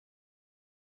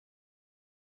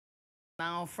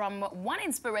Now, from one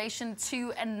inspiration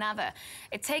to another,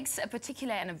 it takes a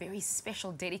particular and a very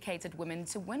special, dedicated woman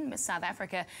to win Miss South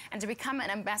Africa and to become an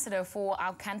ambassador for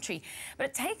our country. But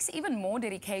it takes even more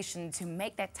dedication to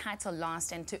make that title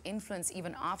last and to influence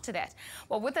even after that.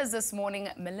 Well, with us this morning,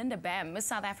 Melinda Bam, Miss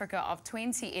South Africa of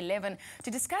 2011,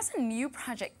 to discuss a new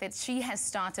project that she has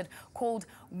started called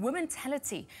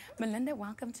Womentality. Melinda,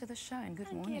 welcome to the show and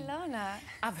good morning. Thank you, Lana.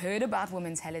 I've heard about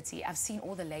Womentality. I've seen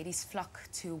all the ladies flock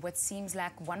to what seems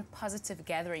like one positive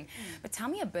gathering. But tell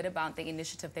me a bit about the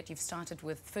initiative that you've started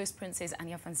with First Princess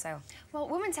Anja van Zyl. Well,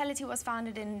 Womentality was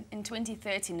founded in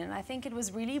 2013, and I think it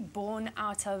was really born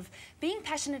out of being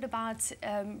passionate about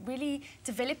really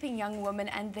developing young women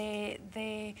and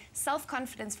their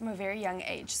self-confidence from a very young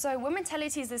age. So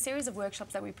Womentality is a series of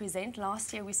workshops that we present.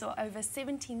 Last year we saw over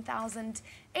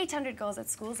 17,800 girls at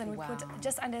schools, and we put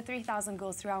just under 3,000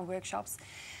 girls through our workshops.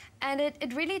 And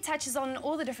it really touches on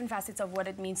all the different facets of what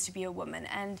it means to be a woman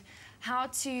and how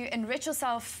to enrich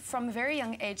yourself from a very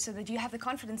young age so that you have the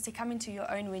confidence to come into your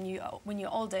own when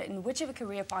you're older in whichever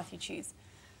career path you choose.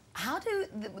 How do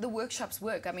the workshops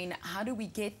work? I mean, how do we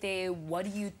get there? What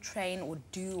do you train or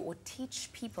do or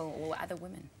teach people or other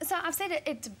women? So I've said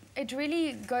it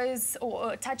really goes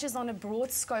or touches on a broad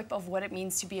scope of what it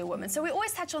means to be a woman. So we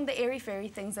always touch on the airy-fairy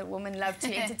things that women love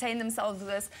to entertain themselves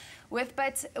with,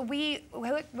 but we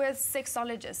work with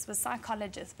sexologists, with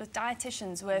psychologists, with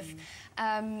dietitians, with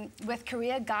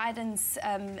career guidance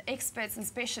experts and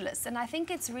specialists. And I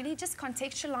think it's really just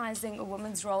contextualizing a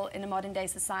woman's role in a modern-day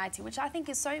society, which I think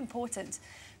is so important,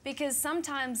 because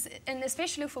sometimes, and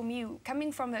especially for me,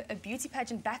 coming from a beauty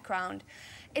pageant background,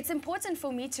 it's important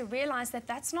for me to realize that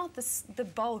that's not the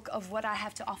bulk of what I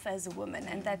have to offer as a woman,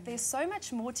 and that there's so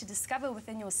much more to discover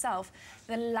within yourself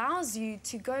that allows you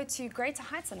to go to greater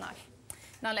heights in life.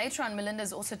 Now, later on, Melinda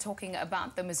is also talking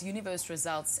about the Miss Universe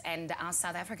results and our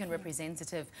South African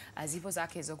representative, Zipho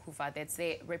Zokufa, that's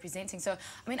there representing. So,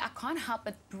 I mean, I can't help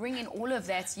but bring in all of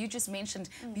that. You just mentioned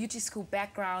beauty school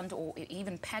background or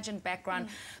even pageant background.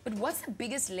 But what's the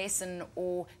biggest lesson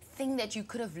or thing that you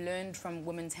could have learned from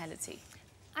Womentality?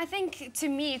 I think, to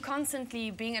me, constantly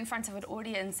being in front of an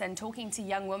audience and talking to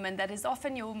young women, that is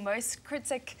often your most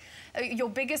critic,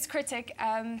 your biggest critic,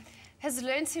 has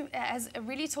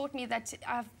really taught me that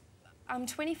I'm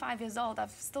 25 years old.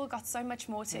 I've still got so much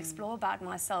more to explore about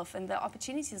myself, and the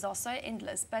opportunities are so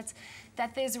endless, but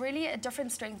that there's really a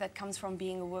different strength that comes from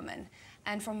being a woman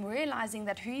and from realizing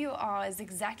that who you are is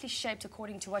exactly shaped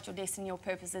according to what your destiny or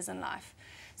purpose is in life.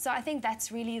 So I think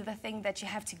that's really the thing that you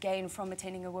have to gain from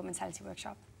attending a Womentality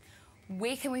workshop.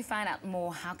 Where can we find out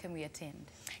more? How can we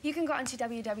attend? You can go onto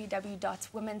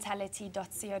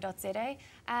www.womentality.co.za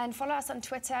and follow us on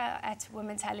Twitter at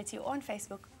Womentality, or on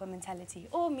Facebook, Womentality,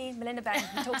 or me, Melinda Bam,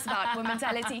 who talks about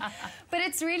Womentality. But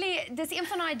it's really, dis een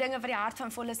van daai dinge wat die hart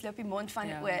van vol is, loop die mond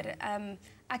van oor.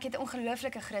 Ek het 'n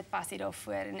ongelooflike groot passie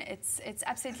daarvoor, and it's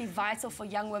absolutely vital for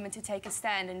young women to take a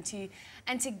stand and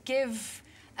to give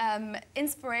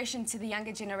inspiration to the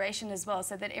younger generation as well,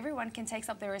 so that everyone can take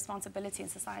up their responsibility in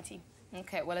society.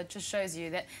 Okay, well, it just shows you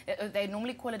that they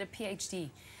normally call it a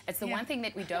PhD. It's the one thing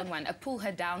that we don't want, a pull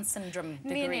her down syndrome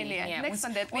degree. Nee, niks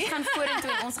van dit nie. Ons gaan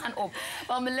vorentoe en ons gaan op.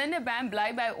 Wel, Melinda Bam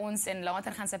bly by ons en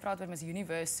later gaan sy praat oor Miss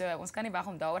Universe, so ons kan nie wag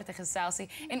om daaroor te gesels nie.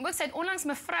 En ook sy het onlangs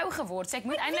mevrou geword, so ek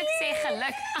moet eintlik sê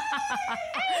geluk.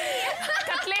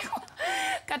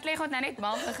 Katlego het nou net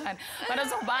mal gegaan. Maar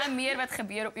daar's nog baie meer wat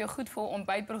gebeur op jou goed vir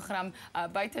ontbytprogram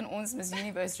buiten ons Miss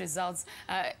Universe results.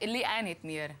 Leigh-anne het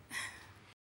meer.